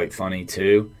thought he was quite funny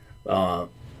too.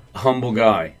 Humble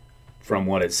guy, from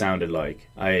what it sounded like.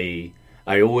 I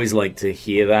always like to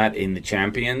hear that in the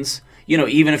champions.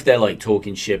 even if they're like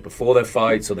talking shit before their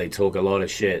fights, or they talk a lot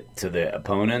of shit to the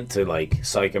opponent to like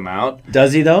psych him out.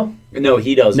 Does he though? No,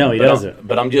 he doesn't. No, he doesn't.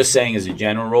 But I'm just saying, as a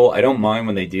general rule, I don't mind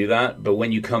when they do that. But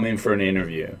when you come in for an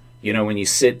interview, when you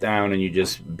sit down and you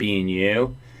just being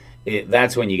you,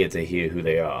 that's when you get to hear who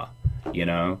they are.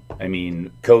 I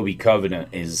mean, Kobe Covenant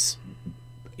is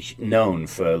known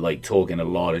for like talking a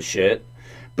lot of shit,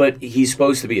 but he's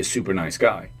supposed to be a super nice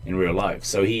guy in real life.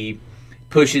 So he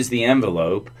pushes the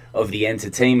envelope of the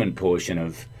entertainment portion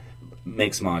of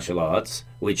mixed martial arts,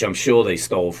 which I'm sure they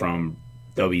stole from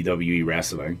WWE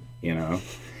wrestling,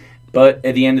 But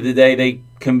at the end of the day, they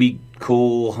can be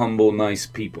cool, humble, nice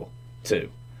people too.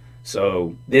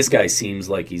 So this guy seems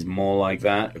like he's more like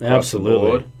that across the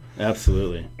board.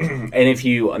 Absolutely. And if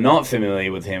you are not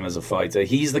familiar with him as a fighter,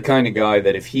 he's the kind of guy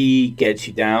that if he gets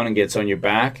you down and gets on your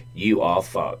back, you are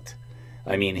fucked.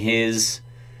 I mean, his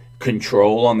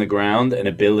control on the ground and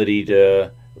ability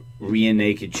to rear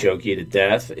naked choke you to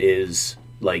death is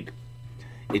like,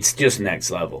 it's just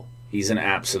next level. He's an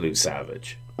absolute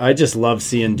savage. I just love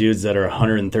seeing dudes that are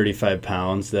 135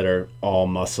 pounds that are all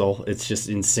muscle. It's just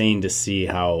insane to see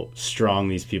how strong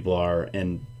these people are,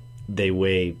 and they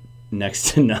weigh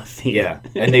next to nothing. Yeah,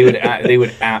 and they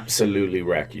would absolutely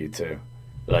wreck you too.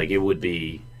 Like, it would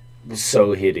be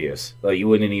so hideous. Like, you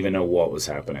wouldn't even know what was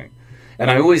happening.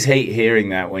 And I always hate hearing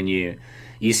that when you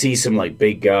see some like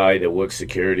big guy that works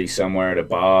security somewhere at a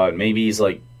bar, and maybe he's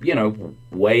like,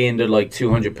 way into like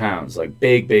 200 pounds, like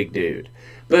big dude,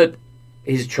 but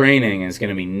his training is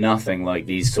going to be nothing like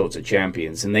these sorts of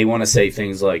champions, and they want to say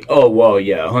things like, oh well,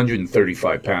 yeah,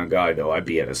 135 pound guy though, I'd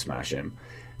be able to smash him.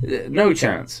 No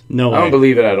chance. No way. I don't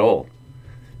believe it at all.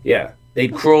 Yeah,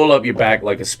 they'd crawl up your back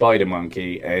like a spider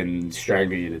monkey and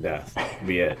strangle you to death.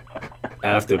 Be it.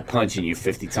 After punching you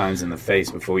 50 times in the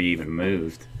face before you even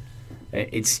moved.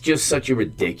 It's just such a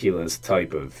ridiculous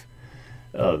type of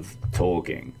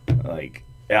talking. Like,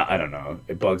 I don't know.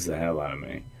 It bugs the hell out of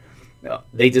me.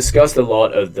 They discussed a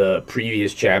lot of the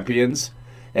previous champions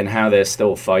and how they're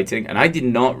still fighting. And I did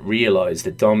not realize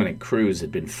that Dominic Cruz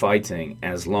had been fighting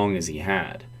as long as he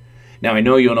had. Now, I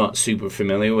know you're not super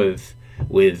familiar with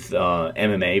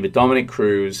MMA, but Dominic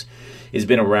Cruz has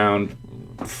been around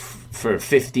for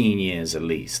 15 years at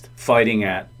least, fighting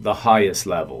at the highest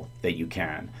level that you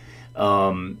can.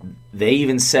 They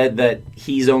even said that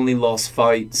he's only lost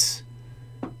fights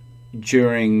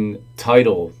during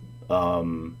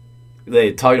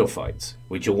the title fights,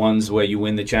 which are ones where you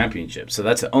win the championship. So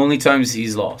that's the only times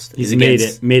he's lost. He's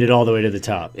made it all the way to the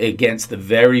top. Against the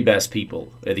very best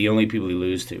people. They're the only people he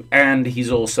loses to. And he's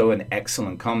also an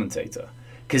excellent commentator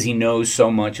because he knows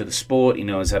so much of the sport. He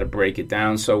knows how to break it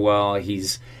down so well.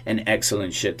 He's an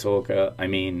excellent shit talker. I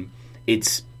mean,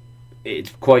 it's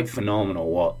quite phenomenal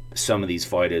what some of these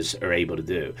fighters are able to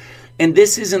do. And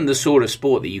this isn't the sort of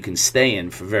sport that you can stay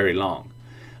in for very long.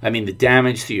 I mean, the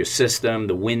damage to your system,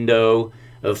 the window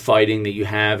of fighting that you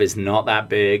have is not that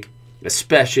big,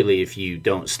 especially if you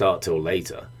don't start till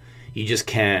later. You just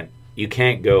can't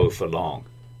go for long.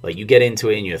 Like, you get into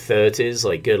it in your 30s,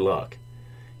 like, good luck.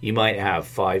 You might have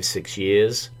 5-6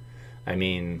 years. I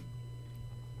mean,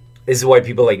 this is why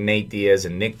people like Nate Diaz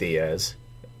and Nick Diaz,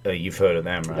 you've heard of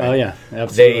them, right? Oh, yeah,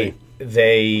 absolutely.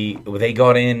 They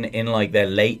got in like their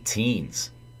late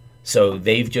teens. So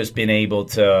they've just been able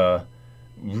to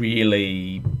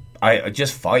really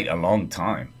just fight a long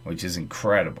time, which is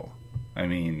incredible. I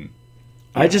mean,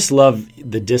 I just love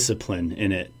the discipline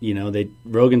in it.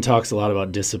 Rogan talks a lot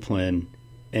about discipline,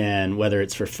 and whether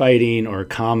it's for fighting or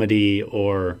comedy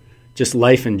or just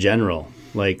life in general,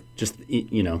 like just,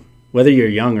 whether you're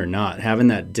young or not, having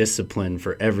that discipline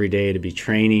for every day to be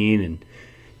training and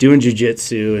doing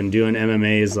jiu-jitsu and doing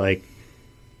MMA is like,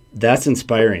 that's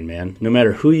inspiring, man. No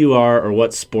matter who you are or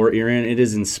what sport you're in, it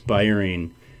is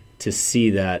inspiring to see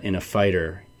that in a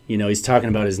fighter. He's talking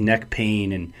about his neck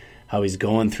pain and how he's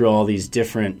going through all these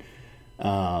different,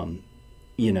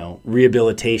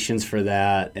 rehabilitations for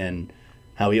that, and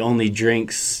how he only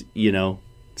drinks,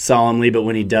 solemnly, but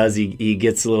when he does, he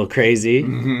gets a little crazy,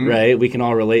 right? We can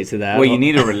all relate to that. Well, you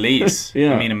need a release.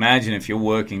 Yeah. I mean, imagine if you're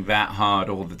working that hard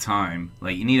all the time.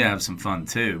 Like, you need to have some fun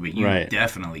too, but you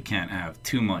definitely can't have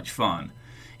too much fun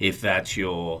if that's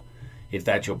your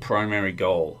primary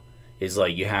goal. Is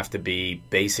like, you have to be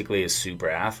basically a super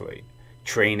athlete,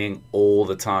 training all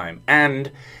the time.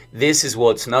 And this is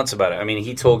what's nuts about it. I mean,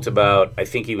 he talked about, I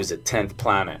think he was at 10th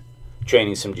Planet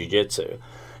training some jiu-jitsu.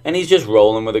 And he's just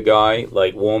rolling with a guy,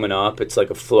 like warming up. It's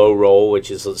like a flow roll, which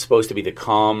is supposed to be the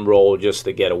calm roll just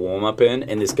to get a warm-up in.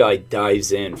 And this guy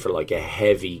dives in for like a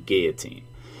heavy guillotine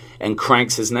and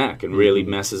cranks his neck and really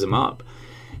messes him up.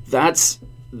 That's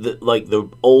the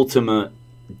ultimate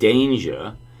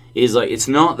danger is like, it's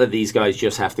not that these guys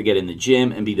just have to get in the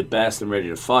gym and be the best and ready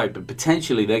to fight, but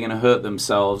potentially they're going to hurt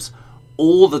themselves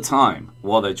all the time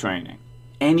while they're training.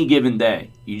 Any given day.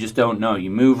 You just don't know. You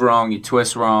move wrong, you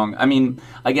twist wrong. I mean,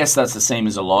 I guess that's the same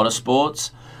as a lot of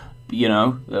sports. You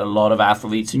know, a lot of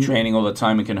athletes are training all the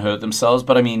time and can hurt themselves.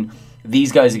 But I mean,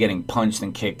 these guys are getting punched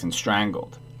and kicked and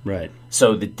strangled. Right.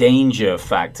 So the danger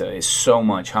factor is so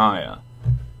much higher.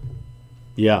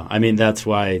 Yeah, I mean, that's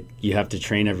why you have to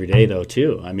train every day, though,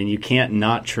 too. I mean, you can't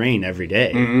not train every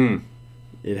day. Mm-hmm.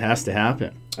 It has to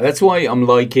happen. That's why I'm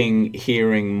liking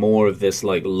hearing more of this,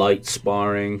 like, light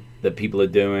sparring that people are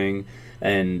doing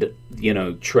and, you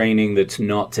know, training that's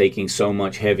not taking so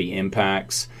much heavy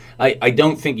impacts. I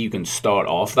don't think you can start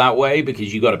off that way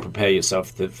because you got to prepare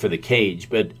yourself for the cage.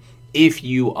 But if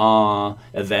you are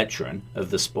a veteran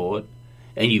of the sport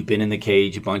and you've been in the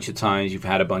cage a bunch of times, you've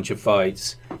had a bunch of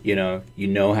fights, you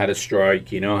know how to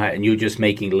strike, and you're just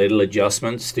making little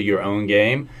adjustments to your own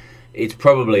game, it's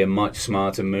probably a much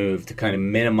smarter move to kind of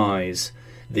minimize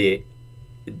the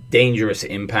dangerous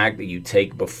impact that you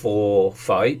take before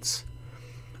fights.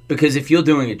 Because if you're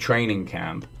doing a training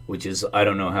camp, which is, I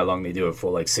don't know how long they do it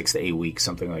for, like 6 to 8 weeks,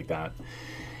 something like that,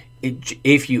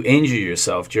 if you injure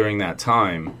yourself during that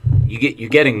time, you're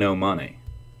getting no money,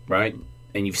 right?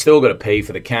 And you've still got to pay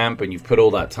for the camp, and you've put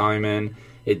all that time in.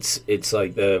 It's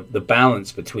like the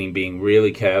balance between being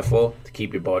really careful to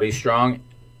keep your body strong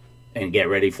and get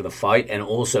ready for the fight, and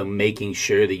also making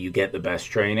sure that you get the best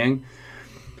training.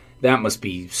 That must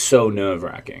be so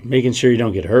nerve-wracking. Making sure you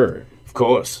don't get hurt. Of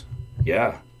course.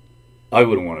 Yeah. I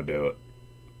wouldn't want to do it.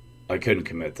 I couldn't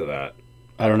commit to that.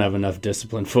 I don't have enough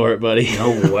discipline for it, buddy.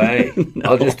 No way.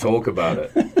 No. I'll just talk about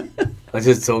it. I'll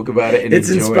just talk about it and it's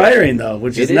enjoy inspiring, it. though,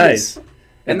 which is nice.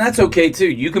 And that's okay, too.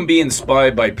 You can be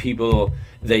inspired by people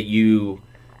that you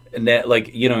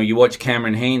watch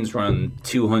Cameron Haynes run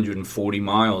 240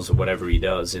 miles or whatever he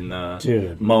does in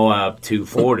the Moab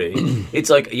 240. It's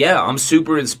like, yeah, I'm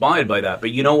super inspired by that.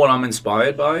 But you know what I'm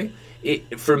inspired by?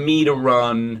 For me to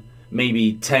run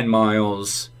maybe 10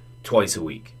 miles twice a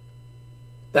week.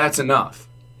 That's enough.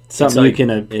 Something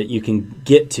you can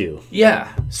get to.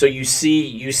 Yeah. So you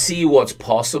see what's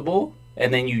possible,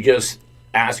 and then you just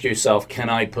ask yourself, can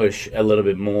I push a little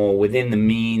bit more within the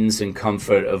means and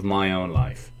comfort of my own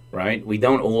life, right? We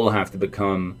don't all have to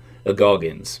become a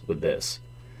Goggins with this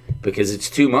because it's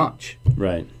too much.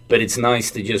 Right. But it's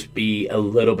nice to just be a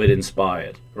little bit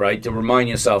inspired, right? To remind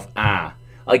yourself, I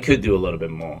could do a little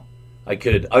bit more. I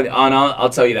could. I'll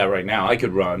tell you that right now. I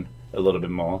could run a little bit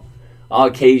more. I'll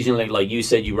occasionally, like you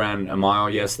said, you ran a mile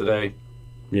yesterday.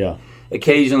 Yeah.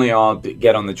 Occasionally I'll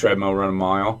get on the treadmill, run a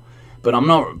mile. But I'm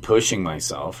not pushing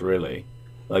myself, really.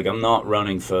 Like, I'm not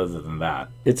running further than that.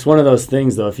 It's one of those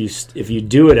things, though, if you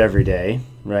do it every day,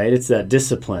 right, it's that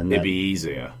discipline. It'd be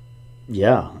easier.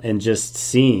 Yeah, and just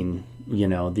seeing,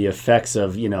 the effects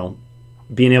of,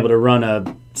 being able to run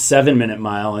a 7-minute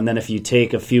mile, and then if you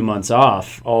take a few months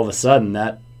off, all of a sudden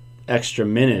that extra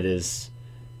minute is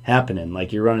happening.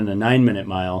 Like you're running a 9-minute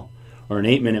mile or an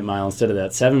 8-minute mile instead of that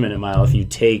 7-minute mile if you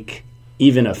take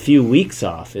even a few weeks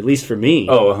off, at least for me.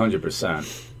 Oh,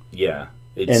 100%. Yeah.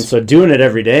 And so doing it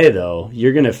every day, though,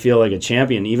 you're going to feel like a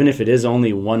champion, even if it is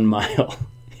only 1 mile.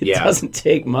 It doesn't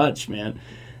take much, man.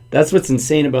 That's what's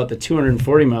insane about the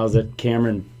 240 miles that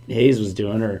Cameron Hayes was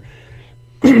doing, or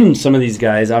some of these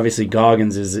guys. Obviously,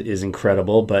 Goggins is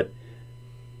incredible, but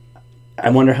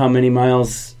I wonder how many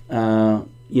miles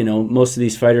most of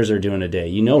these fighters are doing a day.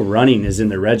 Running is in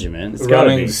the regimen. It's got to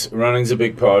be. Running's a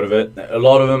big part of it. A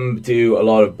lot of them do a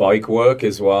lot of bike work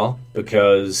as well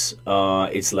because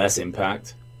it's less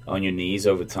impact on your knees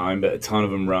over time, but a ton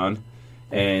of them run.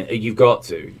 And you've got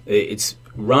to.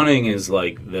 Running is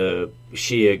like the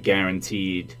sheer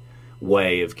guaranteed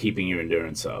way of keeping your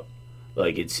endurance up.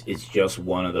 Like it's just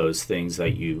one of those things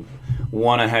that you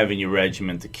want to have in your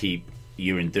regimen to keep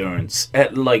your endurance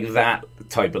at like that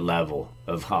type of level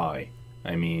of high.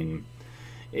 I mean,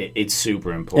 it's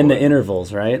super important. And the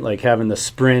intervals, right? Like having the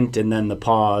sprint and then the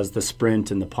pause, the sprint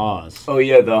and the pause. Oh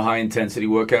yeah, the high intensity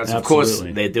workouts. Absolutely. Of course,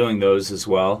 they're doing those as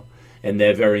well, and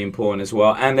they're very important as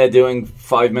well. And they're doing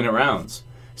 5-minute rounds,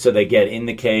 so they get in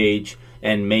the cage,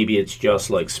 and maybe it's just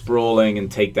like sprawling and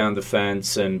takedown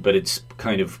defense, but it's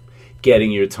kind of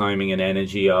getting your timing and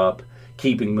energy up,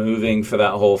 keeping moving for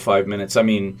that whole 5 minutes. I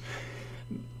mean,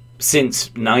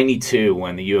 since 92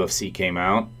 when the UFC came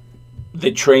out,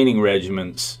 the training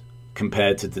regimens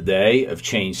compared to today have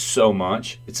changed so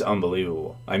much. It's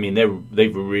unbelievable. I mean,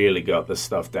 they've really got this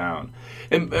stuff down.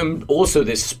 And also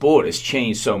this sport has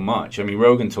changed so much. I mean,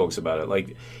 Rogan talks about it.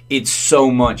 Like, it's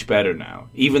so much better now.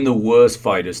 Even the worst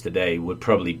fighters today would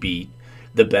probably beat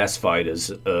the best fighters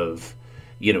of,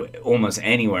 almost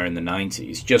anywhere in the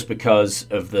 90s, just because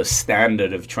of the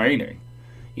standard of training.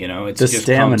 It's the just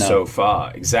stamina. come so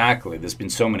far. Exactly. There's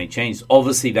been so many changes.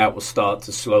 Obviously, that will start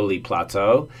to slowly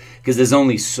plateau because there's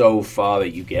only so far that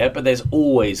you get, but there's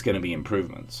always going to be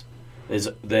improvements.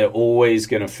 They're always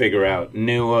going to figure out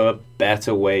newer,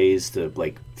 better ways to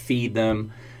feed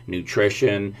them,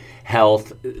 nutrition,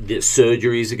 health. The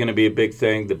surgeries are going to be a big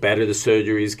thing. The better the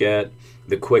surgeries get,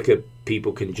 the quicker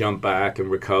people can jump back and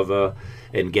recover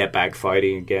and get back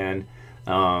fighting again.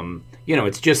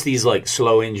 It's just these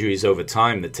slow injuries over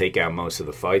time that take out most of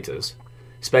the fighters,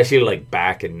 especially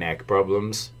back and neck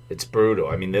problems. It's brutal.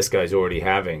 I mean, this guy's already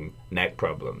having neck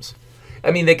problems.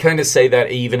 I mean, they kind of say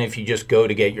that even if you just go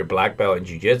to get your black belt in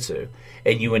jiu-jitsu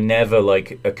and you were never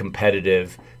a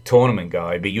competitive tournament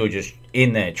guy, but you're just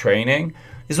in there training,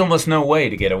 there's almost no way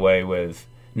to get away with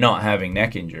not having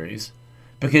neck injuries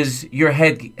because your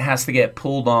head has to get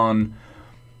pulled on,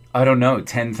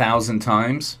 10,000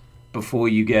 times before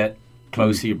you get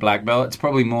close to your black belt. It's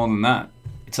probably more than that.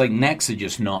 It's necks are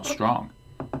just not strong.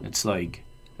 It's like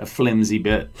a flimsy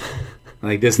bit.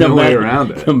 There's no way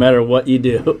around it. No matter what you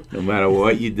do. No matter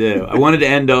what you do. I wanted to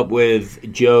end up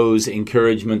with Joe's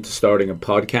encouragement to starting a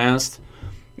podcast.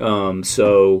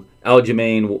 So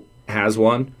Aljamain has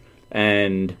one,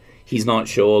 and he's not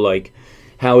sure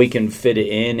how he can fit it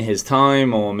in his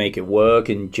time or make it work.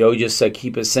 And Joe just said,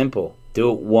 keep it simple.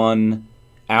 Do it 1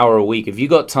 hour a week. If you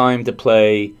got time to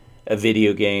play a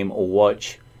video game or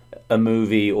watch a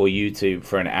movie or YouTube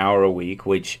for an hour a week,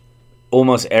 which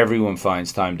almost everyone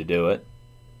finds time to do it,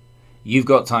 you've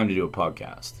got time to do a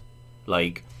podcast.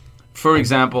 For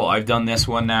example, I've done this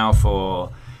one now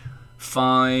for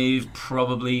 5,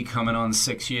 probably coming on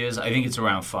 6 years. I think it's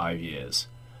around 5 years,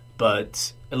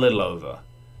 but a little over.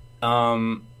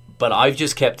 But I've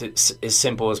just kept it as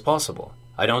simple as possible.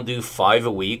 I don't do 5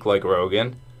 a week like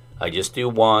Rogan. I just do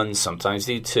 1, sometimes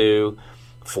do 2,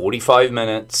 45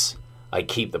 minutes. I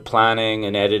keep the planning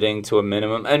and editing to a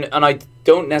minimum. And I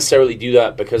don't necessarily do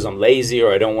that because I'm lazy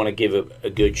or I don't want to give a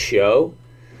good show.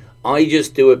 I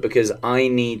just do it because I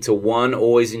need to, 1,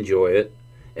 always enjoy it,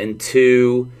 and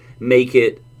 2, make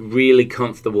it really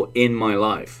comfortable in my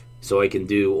life so I can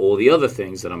do all the other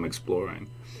things that I'm exploring.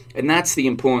 And that's the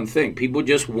important thing. People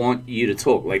just want you to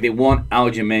talk. They want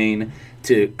Aljamain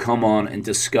to come on and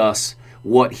discuss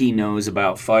what he knows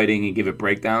about fighting and give it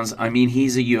breakdowns. I mean,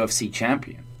 he's a UFC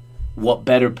champion. What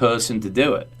better person to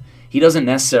do it? He doesn't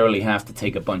necessarily have to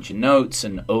take a bunch of notes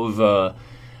and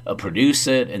produce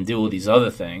it and do all these other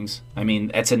things. I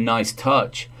mean, that's a nice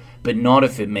touch, but not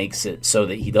if it makes it so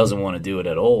that he doesn't want to do it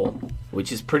at all,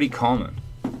 which is pretty common.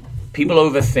 People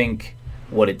overthink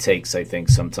what it takes, I think,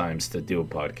 sometimes to do a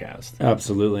podcast.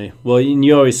 Absolutely. Well,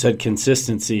 you always said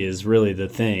consistency is really the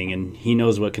thing, and he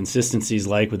knows what consistency is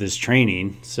like with his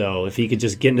training. So if he could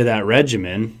just get into that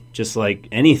regimen, just like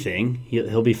anything,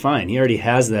 he'll be fine. He already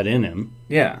has that in him.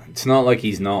 Yeah, it's not like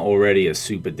he's not already a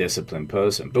super disciplined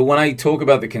person. But when I talk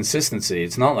about the consistency,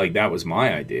 it's not like that was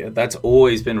my idea. That's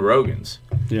always been Rogan's.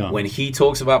 Yeah. When he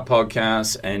talks about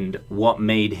podcasts and what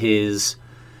made his,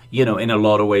 in a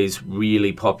lot of ways,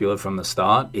 really popular from the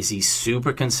start, is he's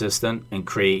super consistent and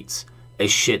creates a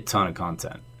shit ton of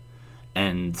content.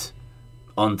 And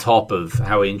on top of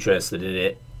how interested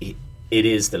it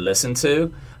is to listen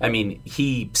to, I mean,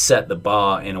 he set the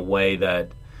bar in a way that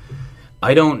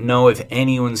I don't know if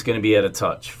anyone's going to be out of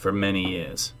touch for many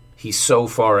years. He's so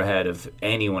far ahead of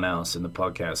anyone else in the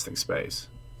podcasting space.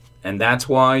 And that's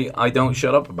why I don't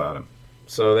shut up about him.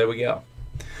 So there we go.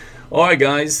 All right,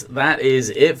 guys, that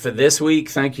is it for this week.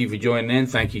 Thank you for joining in.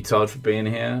 Thank you, Todd, for being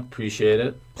here. Appreciate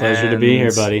it. Pleasure to be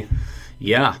here, buddy.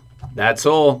 Yeah, that's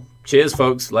all. Cheers,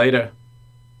 folks. Later.